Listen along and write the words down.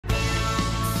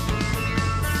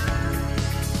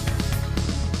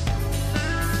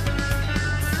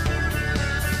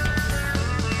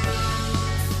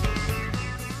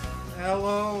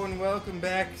welcome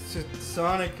back to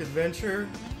Sonic Adventure.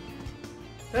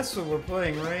 That's what we're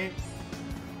playing, right?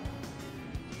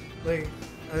 Like,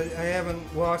 I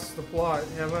haven't lost the plot,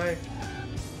 have I?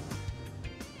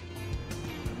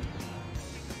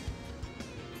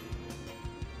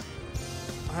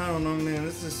 I don't know, man.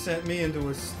 This has sent me into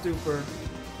a stupor.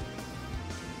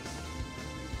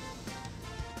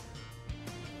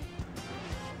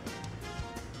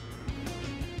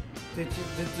 Did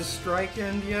the strike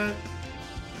end yet?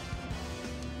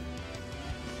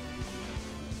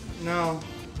 No.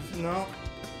 No.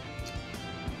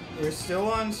 We're still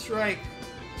on strike.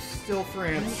 Still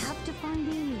France. We have to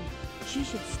find Amy. She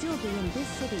should still be in this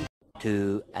city.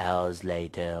 2 hours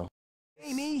later.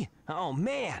 Amy? Oh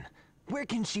man! Where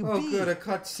can she be? Oh good, a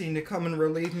cutscene to come and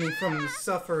relieve me from the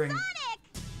suffering.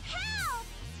 Sonic! Help!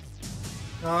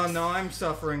 Oh no, I'm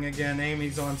suffering again.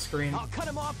 Amy's on screen. I'll cut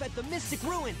him off at the Mystic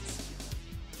Ruins!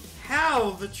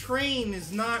 How? The train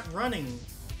is not running.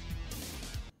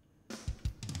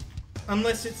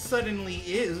 Unless it suddenly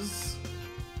is.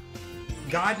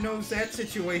 God knows that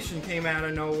situation came out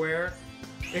of nowhere.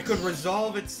 It could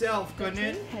resolve itself, couldn't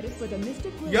it? Headed for the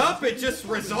Mystic Ruins. Yup, it just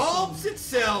resolves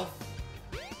itself!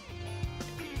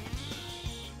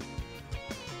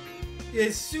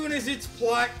 As soon as it's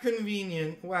plot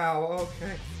convenient. Wow,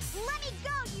 okay. Let me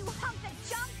go, you hunk of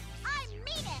junk! I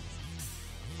mean it!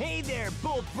 Hey there,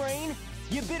 Bolt Brain!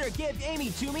 You better give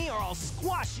Amy to me or I'll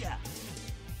squash ya!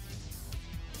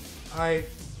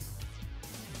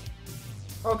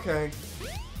 Okay.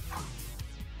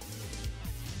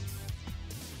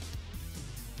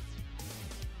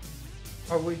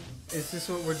 Is this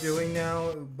what we're doing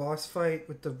now? A boss fight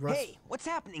with the rust? Hey, what's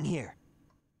happening here?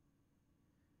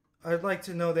 I'd like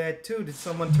to know that too. Did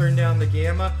someone turn down the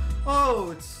gamma?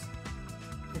 Oh, it's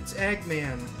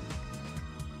Eggman.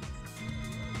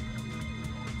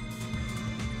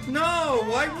 No,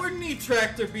 why wouldn't he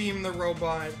tractor beam the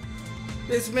robot?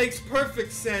 This makes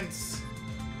perfect sense.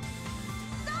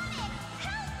 Sonic,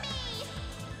 help me!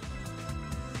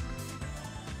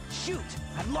 Shoot!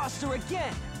 I've lost her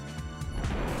again!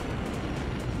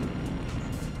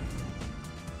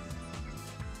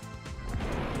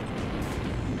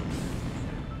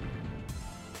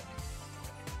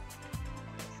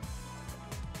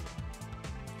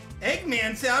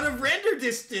 Eggman's out of render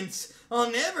distance.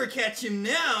 I'll never catch him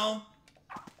now.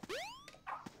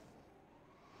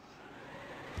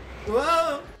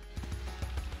 Whoa!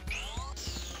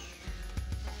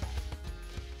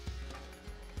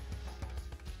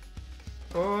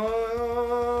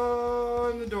 Oh,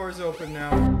 and the door's open now.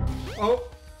 Oh!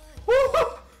 Woo!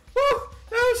 Woo!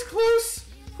 That was close!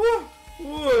 Woo!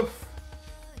 Woof!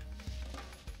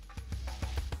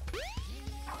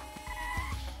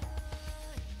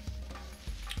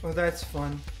 Oh, that's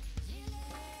fun.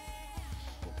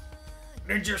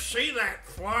 Did you see that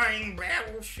flying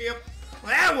battleship?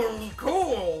 That was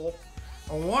cool!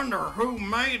 I wonder who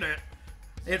made it.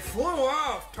 It flew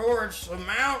off towards the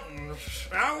mountains.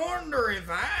 I wonder if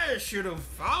I should have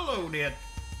followed it.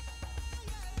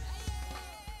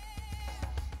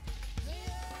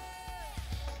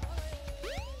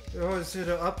 Oh, is it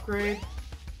an upgrade?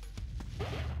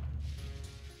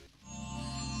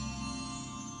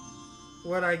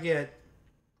 What'd I get?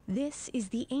 This is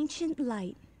the ancient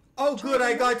light. Oh good,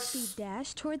 I got Speed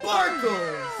dash toward the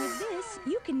sparkles! With this,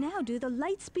 you can now do the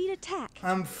light speed attack.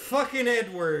 I'm fucking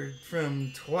Edward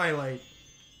from Twilight.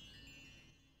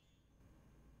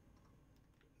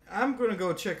 I'm gonna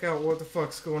go check out what the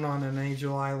fuck's going on in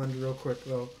Angel Island real quick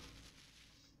though.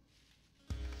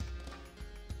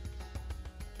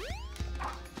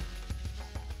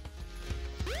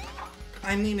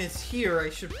 I mean, it's here. I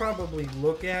should probably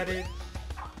look at it.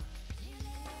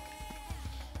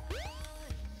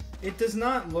 It does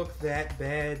not look that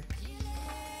bad.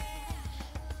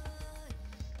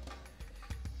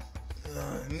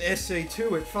 In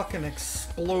SA2, it fucking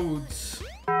explodes.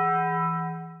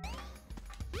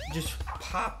 Just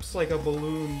pops like a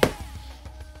balloon.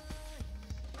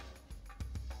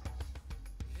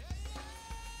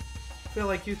 I feel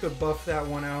like you could buff that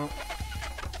one out.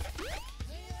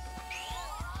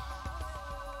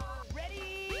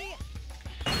 Ready?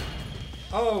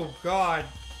 Oh god.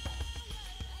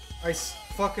 I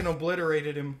fucking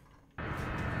obliterated him.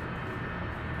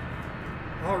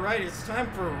 Alright, it's time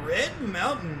for Red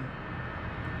Mountain.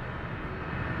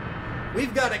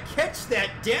 We've got to catch that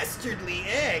dastardly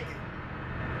egg.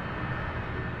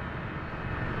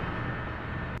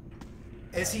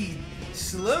 As he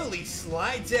slowly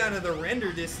slides out of the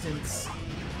render distance.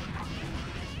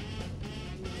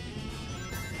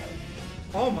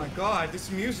 Oh my god,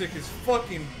 this music is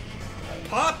fucking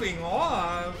popping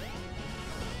off.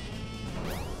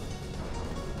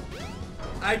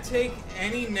 I take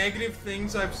any negative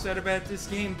things I've said about this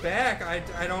game back.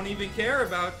 I don't even care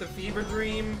about the fever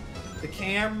dream, the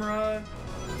camera,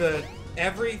 the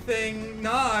everything.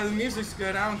 Nah, the music's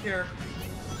good. I don't care.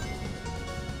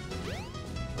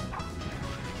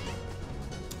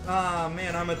 Ah,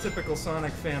 man, I'm a typical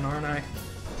Sonic fan, aren't I?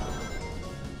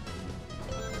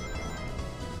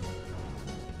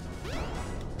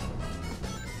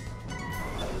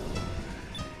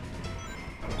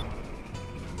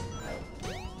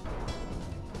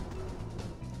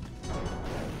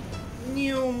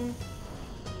 Neum.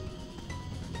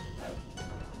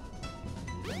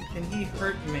 Can he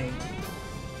hurt me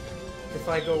if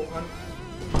I go on?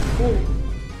 Oh,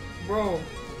 bro.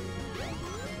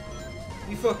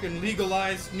 You fucking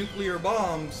legalized nuclear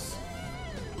bombs.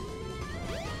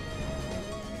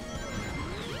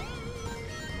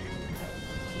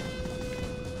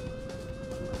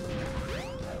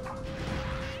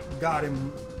 Got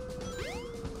him.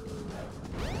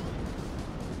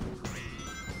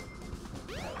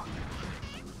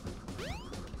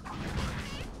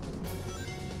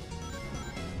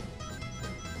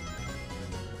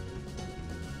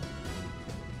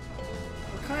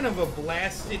 What kind of a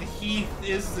blasted heath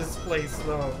is this place,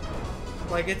 though?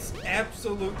 Like, it's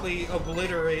absolutely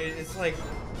obliterated. It's like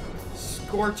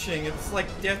scorching. It's like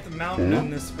Death Mountain in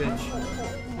this bitch.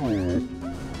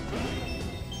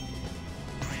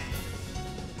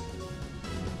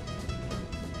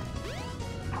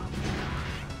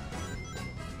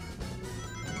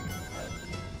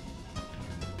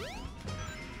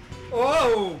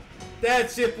 Oh! That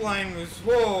zipline was...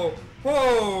 Whoa!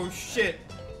 Whoa! Shit!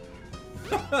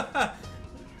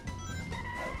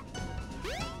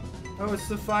 Oh, it's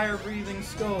the fire-breathing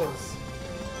skulls.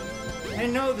 I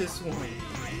know this one.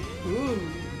 Ooh.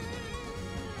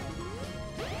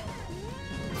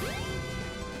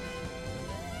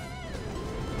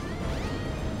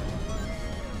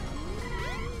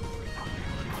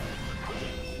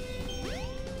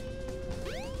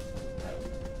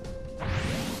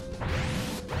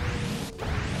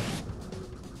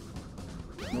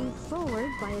 Move forward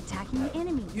by attacking the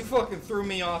enemy. You fucking threw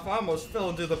me off. I almost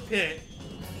fell into the pit.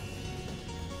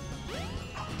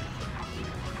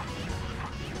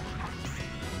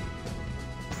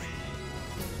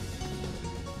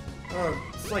 Oh,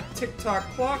 it's like tick-tock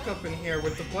clock up in here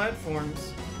with the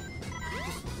platforms.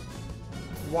 Just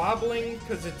wobbling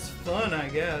because it's fun, I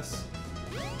guess.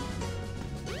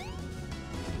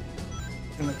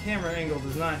 And the camera angle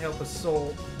does not help a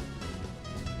soul.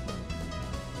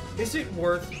 Is it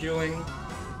worth doing?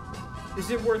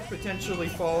 Is it worth potentially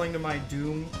falling to my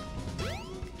doom?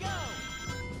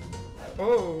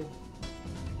 Oh.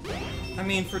 I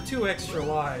mean, for 2 extra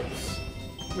lives.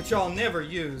 Which I'll never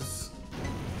use.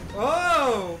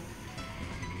 Oh!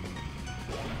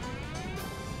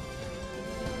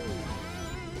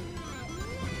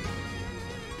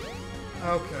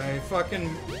 Okay,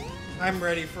 fucking... I'm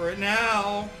ready for it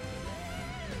now!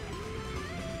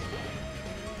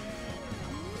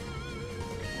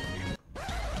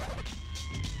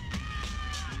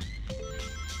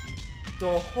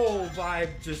 The whole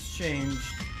vibe just changed.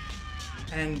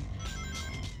 And...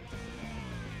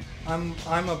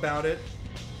 I'm about it.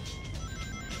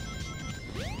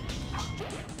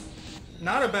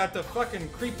 Not about the fucking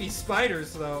creepy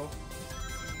spiders, though.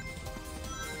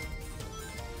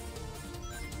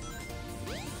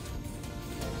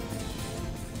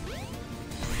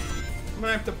 I'm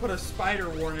gonna have to put a spider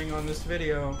warning on this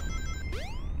video.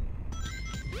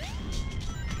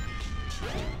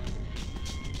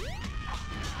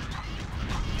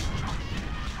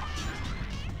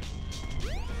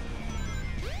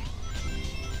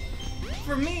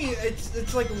 For me,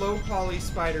 it's like low poly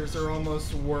spiders are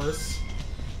almost worse.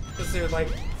 Because they're like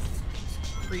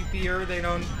creepier.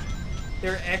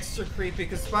 They're extra creepy.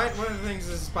 Because one of the things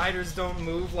is spiders don't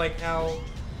move like how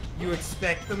you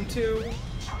expect them to.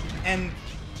 And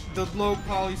the low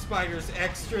poly spiders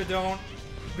extra don't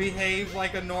behave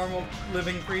like a normal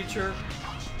living creature.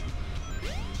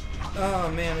 Oh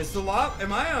man,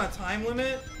 am I on a time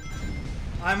limit?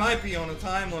 I might be on a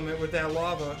time limit with that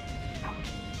lava.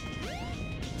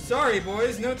 Sorry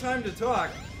boys, no time to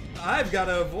talk. I've got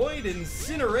to avoid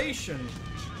incineration.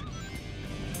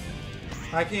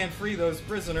 I can't free those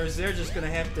prisoners, they're just gonna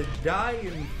have to die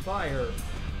in fire.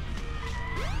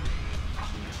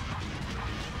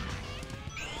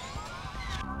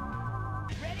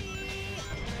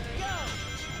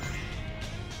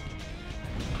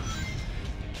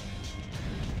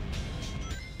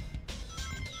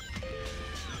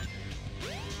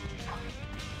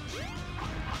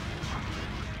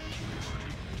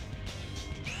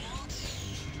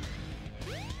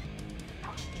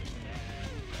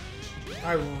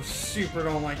 I super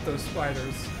don't like those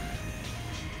spiders.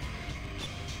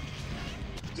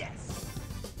 Yes.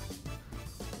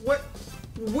 What?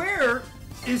 Where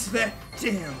is that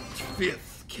damned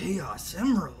 5th Chaos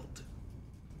Emerald?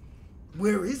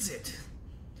 Where is it?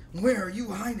 Where are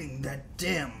you hiding that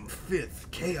damn 5th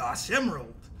Chaos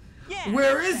Emerald? Yeah.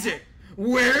 Where is it?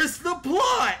 Where's the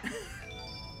plot?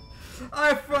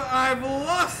 I've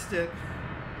lost it.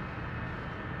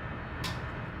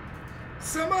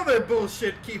 Some other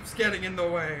bullshit keeps getting in the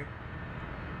way.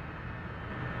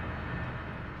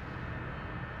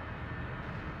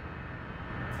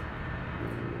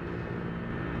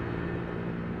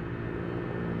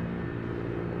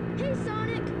 Hey,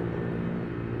 Sonic!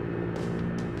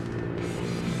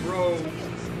 Bro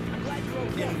I'm glad you're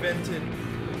okay. invented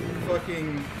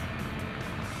fucking...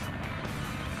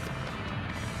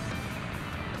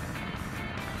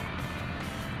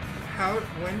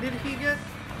 When did he get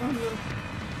on the...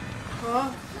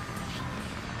 Huh?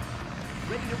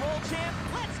 Ready to roll, champ?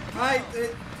 Let's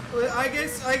go.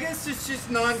 I guess it's just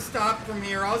non-stop from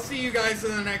here. I'll see you guys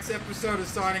in the next episode of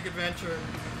Sonic Adventure.